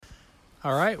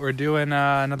All right, we're doing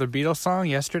another Beatles song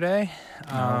yesterday.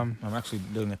 I'm actually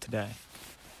doing it today.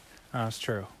 That's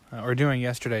true. We're doing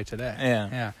yesterday today.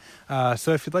 Yeah.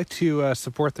 So if you'd like to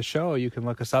support the show, you can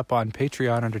look us up on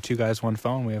Patreon under Two Guys, One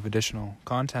Phone. We have additional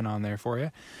content on there for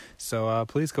you. So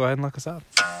please go ahead and look us up.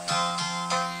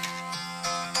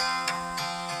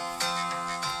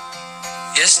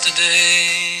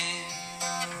 Yesterday,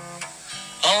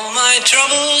 all my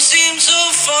troubles seem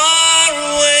so far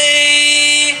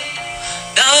away.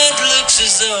 Now it looks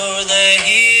as though they're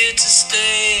here to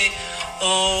stay.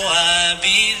 Oh, I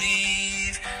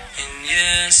believe in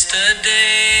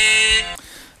yesterday.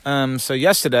 So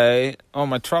yesterday, all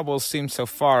my troubles seemed so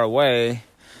far away.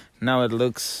 Now it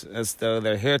looks as though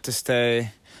they're here to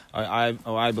stay.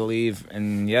 I believe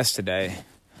in yesterday.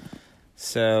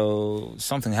 So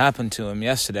something happened to him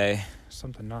yesterday.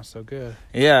 Something not so good.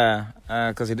 Yeah,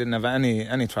 because he didn't have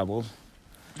any troubles.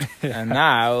 And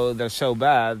now they're so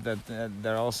bad that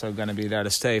they're also going to be there to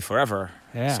stay forever.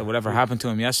 Yeah. So whatever happened to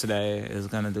him yesterday is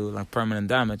going to do like permanent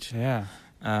damage. Yeah.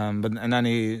 And then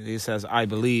he says, I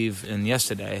believe in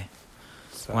yesterday.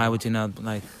 So, Why would you not,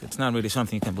 like, it's not really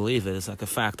something you can believe in. It's like a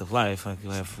fact of life. Like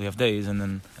we have days, and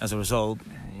then as a result,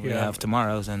 we have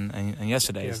tomorrows and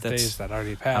yesterdays. That's days that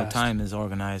already passed. How time is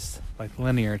organized. Like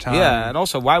linear time. Yeah, and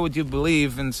also, why would you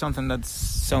believe in something that's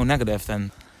so negative then?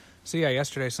 So yeah,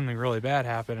 yesterday something really bad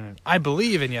happened, and I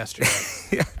believe in yesterday.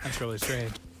 Yeah. That's really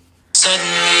strange. Suddenly,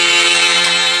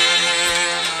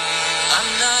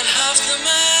 I'm not half the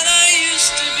man I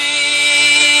used to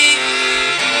be.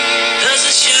 There's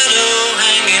a shadow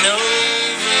hanging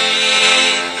over me.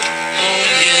 Oh,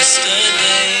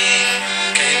 yesterday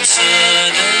came suddenly.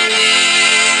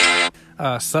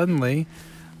 Suddenly,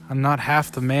 I'm not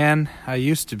half the man I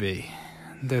used to be.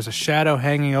 There's a shadow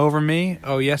hanging over me.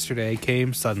 Oh, yesterday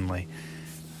came suddenly.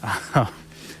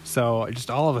 So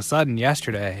just all of a sudden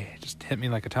yesterday, it just hit me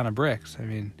like a ton of bricks. I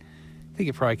mean, I think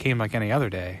it probably came like any other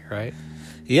day, right?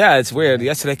 Yeah, it's weird.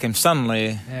 Yesterday came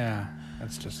suddenly. Yeah,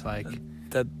 that's just like...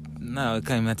 No, it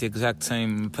came at the exact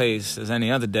same pace as any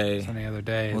other day. As any other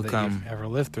day will that come. You've ever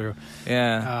lived through.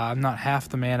 Yeah. I'm not half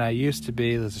the man I used to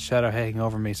be. There's a shadow hanging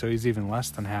over me, so he's even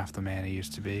less than half the man he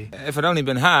used to be. If it only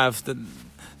been half, that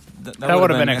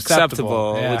would have been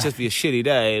acceptable. Yeah. It would just be a shitty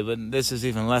day, but this is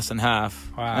even less than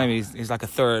half. Wow. Maybe he's like a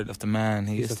third of the man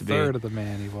he used to be. He's a third of the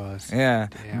man he was. Yeah.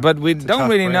 Damn. But we It's a don't tough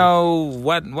really break. know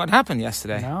what happened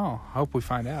yesterday. No, hope we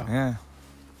find out. Yeah.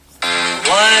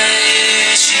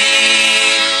 Why she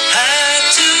had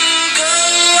to go,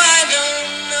 I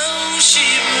don't know. She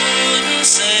wouldn't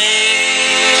say.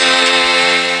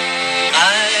 I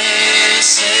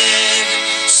said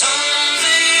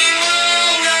something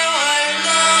wrong. Now I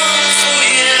long for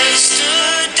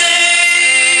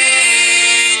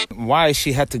yesterday. Why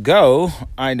she had to go,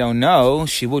 I don't know.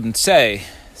 She wouldn't say.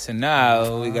 So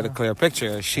now we got a clear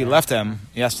picture. She left him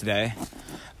yesterday.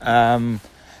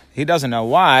 He doesn't know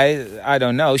why. I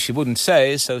don't know. She wouldn't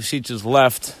say, so she just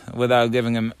left without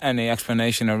giving him any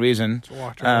explanation or reason. Just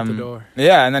walked right out the door.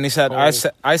 Yeah, and then he said, Oh.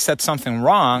 I said something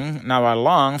wrong. Now I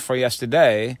long for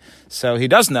yesterday. So he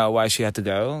does know why she had to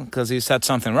go, because he said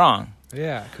something wrong.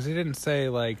 Yeah, because he didn't say,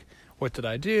 like, what did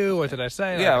I do? What did I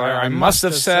say? Yeah, like, or I must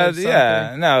have said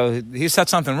yeah. No, he said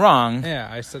something wrong. Yeah,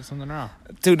 I said something wrong.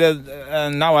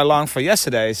 Now I long for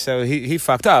yesterday, so he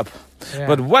fucked up. Yeah.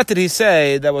 But what did he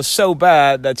say that was so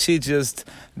bad that she just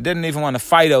didn't even want to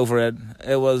fight over it?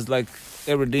 It was like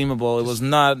irredeemable. It was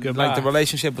not goodbye. like the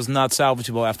relationship was not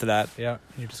salvageable after that. Yeah,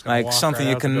 you just gotta Like walk something right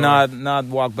you out the cannot door. not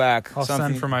walk back. I'll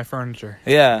something, send for my furniture.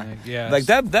 yeah. Yeah, Like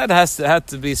that had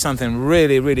to be something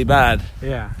really really bad.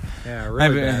 Yeah,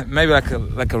 really bad. Maybe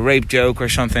like a rape joke or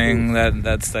something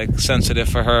that's like sensitive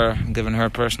for her, given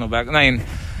her personal back. I mean,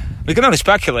 we can only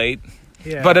speculate.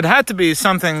 Yeah. But it had to be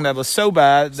something that was so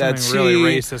bad that she something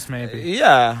really racist, maybe.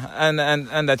 Yeah,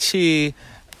 and that she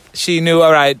knew,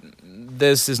 all right,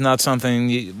 this is not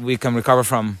something we can recover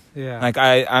from. Yeah. Like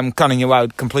I'm cutting you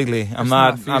out completely. It's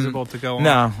not feasible to go on.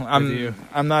 No, with you.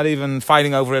 I'm not even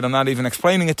fighting over it. I'm not even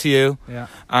explaining it to you. Yeah.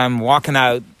 I'm walking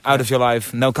out of your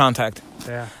life, no contact.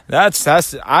 Yeah. That's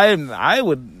I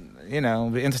would be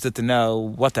interested to know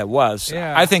what that was.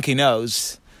 Yeah. I think he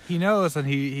knows. He knows, and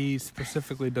he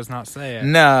specifically does not say it.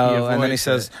 No, and then he avoids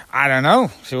says, it. I don't know.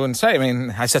 She wouldn't say. I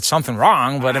mean, I said something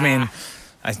wrong, but I mean,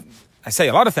 I say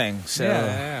a lot of things. So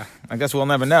Yeah. I guess we'll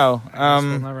never know.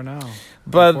 We'll never know.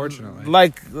 But Unfortunately.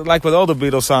 like with all the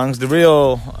Beatles songs, the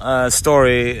real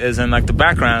story is in like the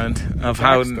background of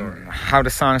how the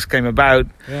songs came about.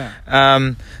 Yeah.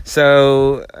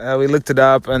 So we looked it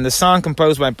up, and the song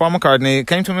composed by Paul McCartney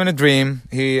came to him in a dream.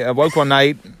 He awoke one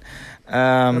night.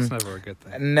 That's never a good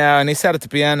thing. No, and he sat at the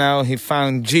piano. He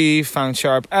found G, found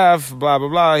sharp F, blah, blah,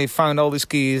 blah. He found all these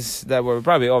keys that were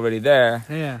probably already there.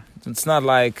 Yeah. It's not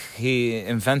like he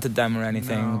invented them or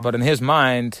anything, No. but in his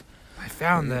mind... I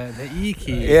found the E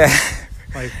key. Yeah.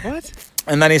 Like, what?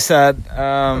 And then he said...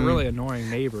 A really annoying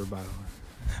neighbor, by the way.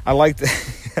 I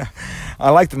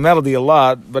liked the melody a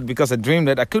lot, but because I dreamed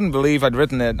it, I couldn't believe I'd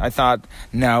written it. I thought,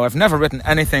 no, I've never written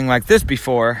anything like this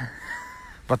before.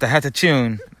 But they had the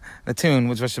tune,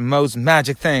 which was the most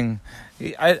magic thing.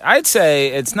 I'd say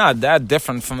it's not that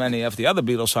different from any of the other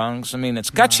Beatles songs. I mean, it's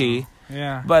catchy,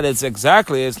 Yeah. but it's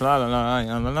la la la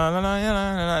la la la la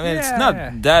la. I mean, it's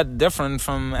not that different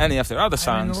from any of their other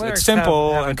songs. the lyrics It's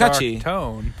simple have and a dark catchy.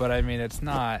 tone, but I mean, it's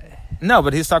not. No,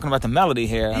 but he's talking about the melody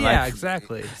here. Yeah, like,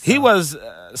 exactly. He So- was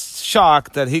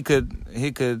shocked that he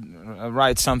could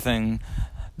write something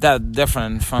that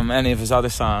different from any of his other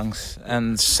songs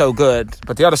and so good.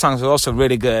 But the other songs were also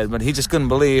really good, but he just couldn't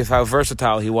believe how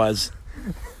versatile he was.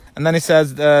 And then he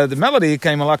says the melody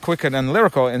came a lot quicker than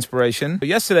lyrical inspiration. But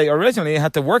yesterday originally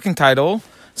had the working title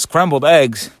Scrambled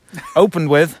Eggs. Opened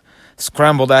with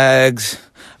Scrambled Eggs.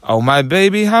 Oh my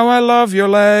baby, how I love your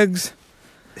legs.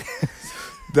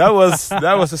 That was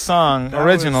the song That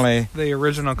originally. was the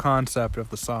original concept of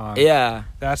the song. Yeah.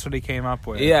 That's what he came up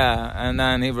with. Yeah, and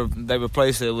then they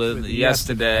replaced it with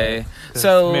Yesterday. 'Cause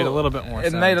So it made a little bit more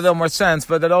it sense. made a little more sense,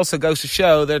 but it also goes to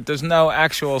show that there's no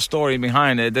actual story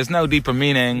behind it. There's no deeper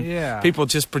meaning. Yeah. People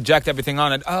just project everything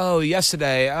on it. Oh,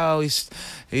 yesterday. Oh,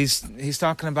 he's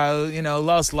talking about,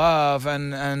 lost love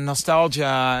and nostalgia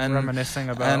and reminiscing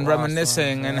about and lost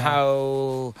reminiscing love, and yeah.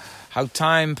 how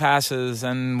time passes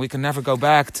and we can never go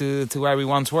back to where we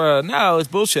once were. No, it's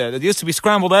bullshit. It used to be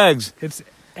scrambled eggs. It's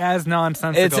as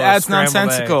nonsensical. It's as as scrambled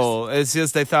nonsensical. eggs. It's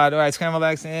just they thought, all right, scrambled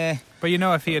eggs, But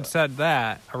if he had said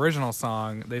that original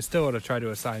song, they still would have tried to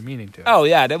assign meaning to it. Oh,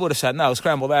 yeah, they would have said, no,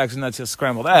 scrambled eggs, and that's just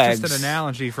scrambled eggs. Just an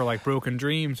analogy for like broken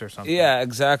dreams or something. Yeah,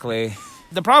 exactly.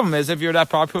 The problem is, if you're that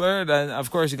popular, then of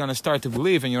course you're going to start to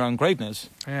believe in your own greatness.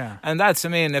 Yeah. And that's,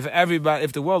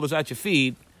 if the world is at your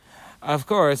feet, of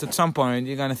course, at some point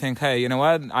you're going to think, hey, you know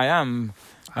what? I am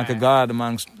like a god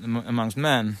amongst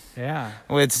men. Yeah.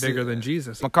 It's bigger than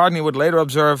Jesus. McCartney would later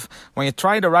observe, when you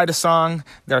try to write a song,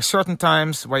 there are certain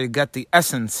times where you get the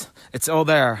essence. It's all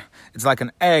there. It's like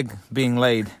an egg being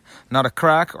laid, not a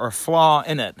crack or flaw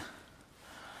in it.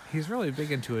 He's really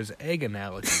big into his egg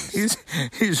analogies.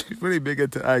 He's really big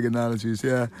into egg analogies,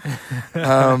 yeah.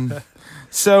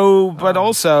 But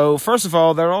also, first of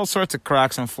all, there are all sorts of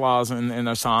cracks and flaws in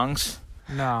their songs.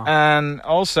 No. And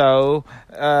also,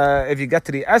 if you get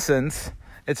to the essence,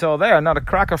 it's all there, not a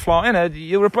crack or flaw in it.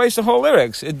 You replace the whole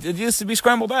lyrics. It used to be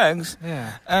scrambled eggs.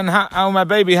 Yeah. And how my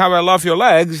baby, how I love your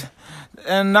legs.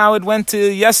 And now it went to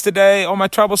yesterday, all my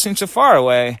troubles seem so far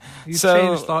away. You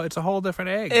changed it's a whole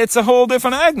different egg. It's a whole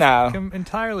different egg now.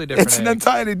 Entirely different It's egg. an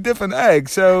entirely different egg.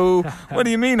 So what do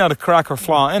you mean not a crack or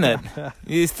flaw in it?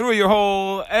 You threw your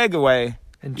whole egg away.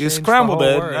 And You changed the scrambled whole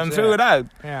it words, and yeah. threw it out.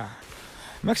 Yeah.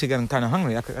 I'm actually getting kind of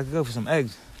hungry. I could go for some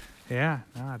eggs. Yeah.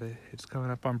 No, it's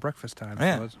coming up on breakfast time.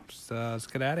 Yeah. So let's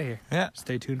get out of here. Yeah.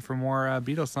 Stay tuned for more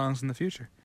Beatles songs in the future.